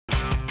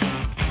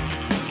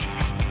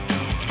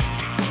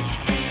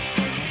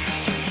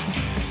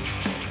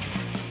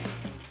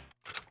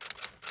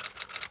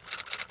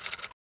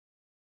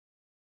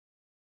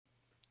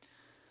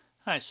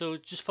Hi, so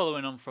just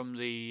following on from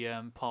the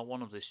part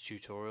one of this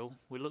tutorial,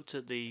 we looked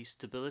at the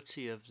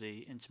stability of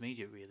the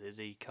intermediate, really,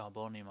 the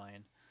carbonium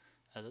ion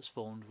that's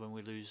formed when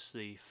we lose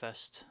the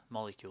first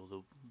molecule,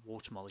 the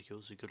water molecule,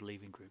 is a good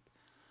leaving group.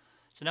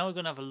 So now we're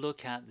going to have a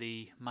look at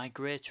the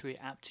migratory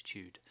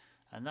aptitude,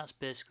 and that's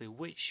basically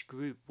which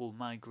group will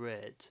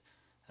migrate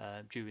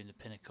during the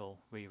Pinacol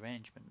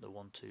rearrangement, the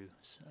 1-2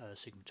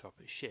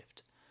 sigmatropic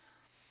shift.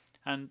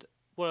 And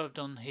what I've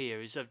done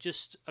here is I've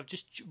just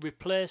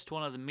replaced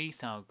one of the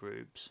methyl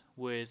groups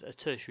with a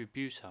tertiary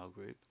butyl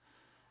group,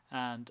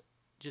 and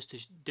just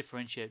to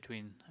differentiate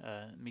between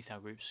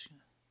methyl groups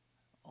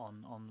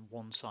on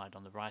one side,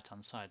 on the right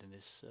hand side in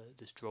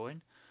this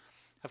drawing,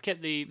 I've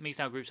kept the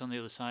methyl groups on the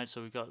other side,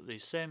 so we've got the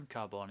same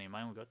carbonium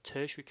ion. We've got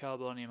tertiary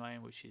carbonium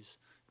ion, which is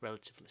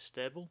relatively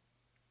stable,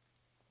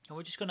 and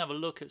we're just going to have a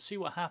look at see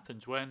what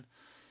happens when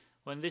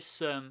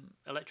this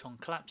electron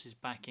collapses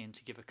back in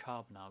to give a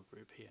carbonyl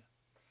group here.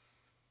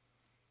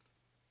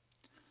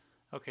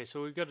 Okay,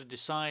 so we've got to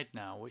decide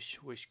now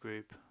which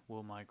group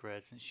will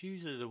migrate, and it's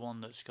usually the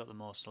one that's got the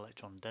most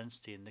electron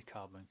density in the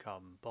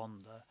carbon-carbon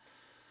bond there.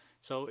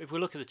 So if we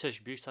look at the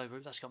tertiary butyl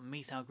group, that's got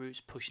methyl groups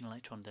pushing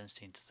electron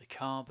density into the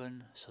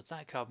carbon, so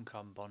that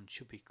carbon-carbon bond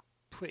should be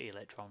pretty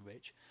electron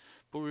rich.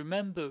 But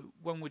remember,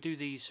 when we do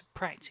these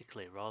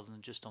practically rather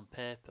than just on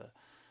paper,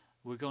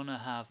 we're going to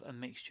have a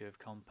mixture of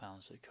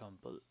compounds that come,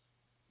 but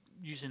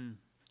using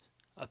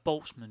a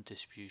Boltzmann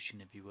distribution,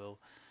 if you will,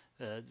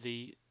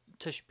 the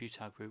tertiary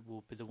butyl group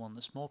will be the one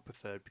that's more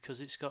preferred because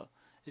it's got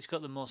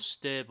the most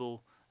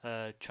stable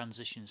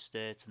transition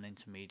state and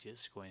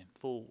intermediates going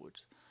forward.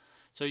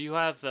 So you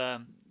have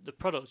the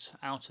product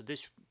out of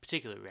this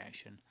particular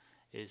reaction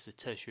is the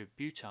tertiary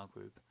butyl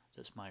group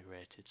that's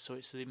migrated. So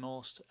it's the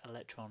most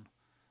electron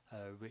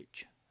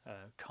rich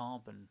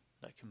carbon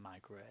that can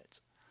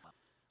migrate.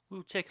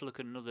 We'll take a look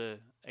at another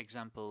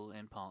example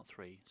in part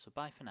 3. So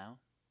bye for now.